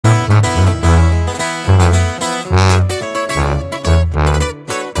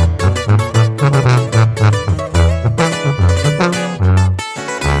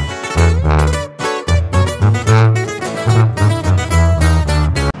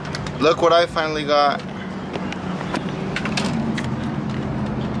Look what I finally got.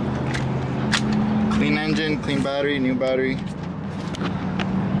 Clean engine, clean battery, new battery.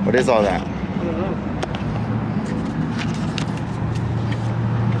 What is all that? I don't know.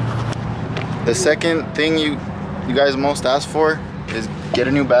 The second thing you guys most ask for is get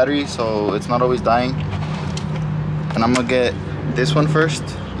a new battery so it's not always dying. And I'm gonna get this one first.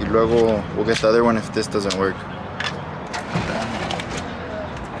 Y luego we'll get the other one if this doesn't work.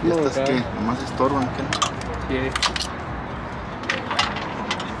 ¿Y estas qué? Nomás estorban, ¿qué? Yeah.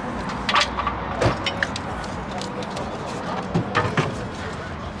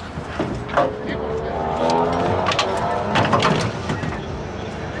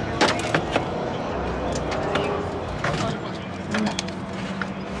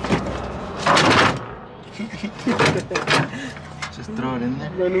 Just throw it in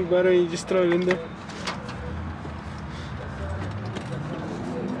there. No new battery, you just throw it in there.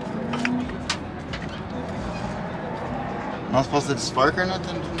 Not supposed to spark or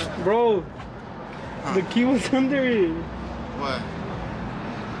nothing? Bro, the key was under it. What?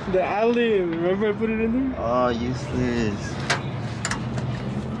 The alley, remember I put it in there? Oh, useless.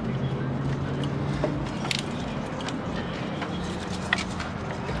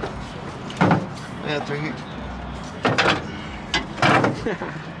 Yeah, it's right here.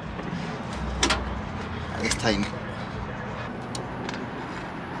 Let's tighten it.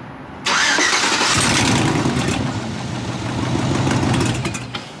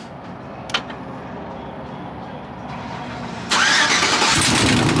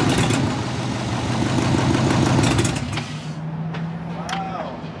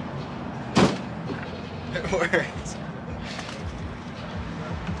 Works.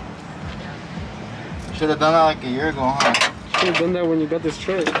 Should have done that like a year ago, huh? Should have done that when you got this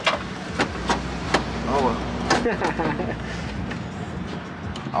truck. Oh well.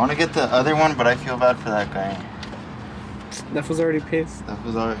 I want to get the other one, but I feel bad for that guy. That was already pissed. That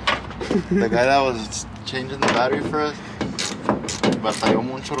was our the guy that was changing the battery for us. Batalló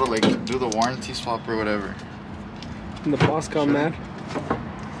mucho to like do the warranty swap or whatever. And the boss got mad.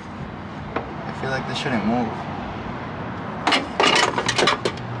 I feel like this shouldn't move.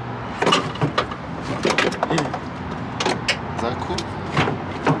 Is that cool?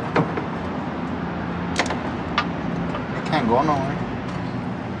 It can't go nowhere.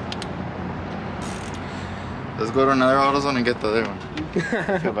 Let's go to another AutoZone and get the other one.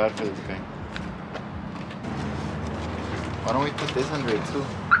 I feel bad for this guy. Why don't we put this under it too?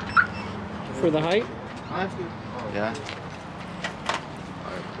 For the height? Yeah.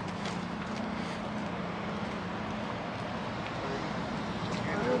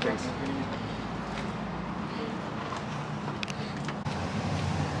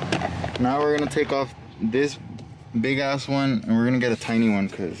 Now we're gonna take off this big ass one and we're gonna get a tiny one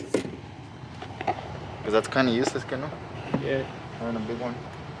because that's kind of useless, you know? Yeah. Having a big one.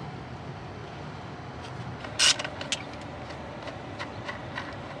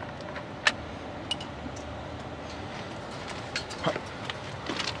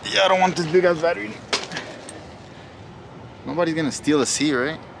 Yeah, I don't want this big ass battery. Nobody's gonna steal a C,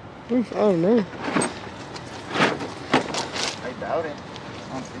 right? I don't know. I doubt it.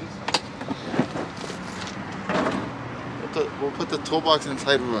 I don't think so. We'll put the toolbox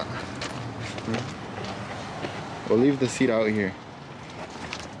inside of it. We'll leave the seat out here.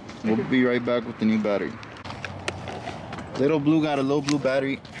 We'll be right back with the new battery. Little Blue got a low blue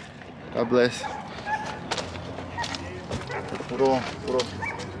battery. God bless. Puro.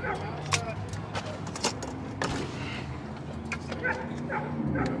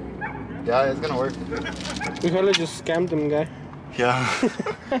 Yeah, it's gonna work. We probably just scammed them, guy. Yeah.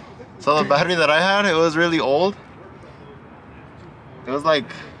 So the battery that I had, it was really old. It was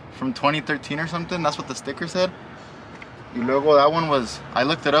like from 2013 or something. That's what the sticker said. Y luego that one was, I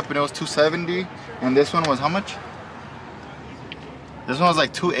looked it up and it was 270. And this one was how much? This one was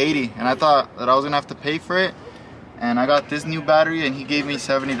like 280. And I thought that I was gonna have to pay for it. And I got this new battery and he gave me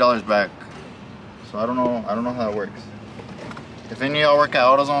 $70 back. So I don't know how that works. If any of y'all work at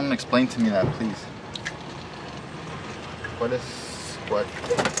AutoZone, explain to me that, please. What?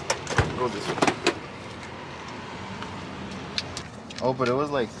 Go this way. Oh, but it was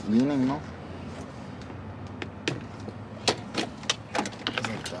like leaning, no? It's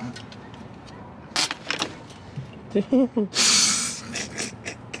like that.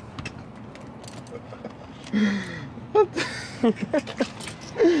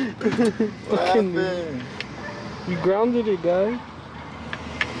 What happened? You grounded it, guy.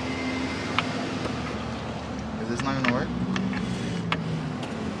 Is this not gonna work?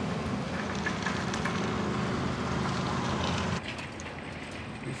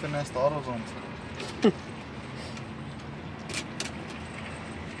 We finessed AutoZone.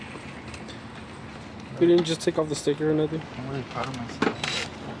 You didn't just take off the sticker or nothing? I'm really proud of myself.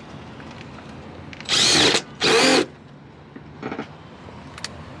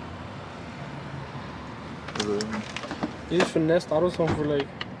 You just finessed AutoZone for like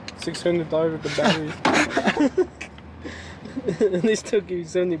 $600 with the batteries. And they still give you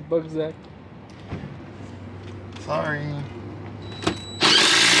 $70 Zach. Sorry.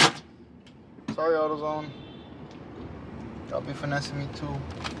 Sorry, AutoZone. Y'all be finessing me too.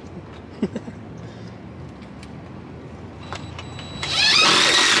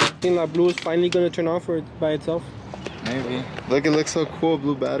 I think that blue is finally gonna turn off or by itself. Maybe. Look, it looks so cool,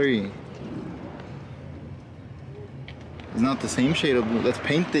 blue battery. It's not the same shade of blue. Let's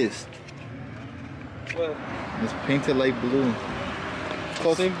paint this. What? Let's paint it light blue.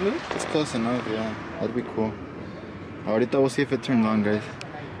 Close. Same blue? It's close enough, yeah. That'd be cool. Ahorita we'll see if it turns on, guys.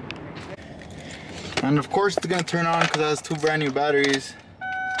 And of course it's gonna turn on because it has 2 brand new batteries.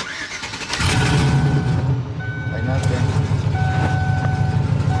 Like nothing.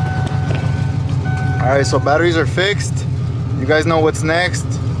 Alright, so batteries are fixed. You guys know what's next.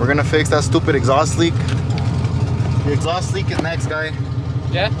 We're gonna fix that stupid exhaust leak. The exhaust leak is next, guy.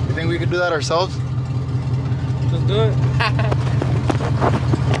 Yeah? You think we could do that ourselves? Let's do it.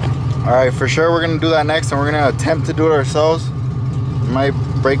 Alright, for sure we're gonna do that next, and we're gonna attempt to do it ourselves. It might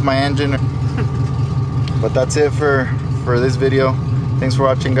break my engine. But that's it for this video. Thanks for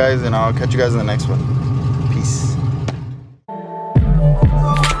watching, guys, and I'll catch you guys in the next one. Peace.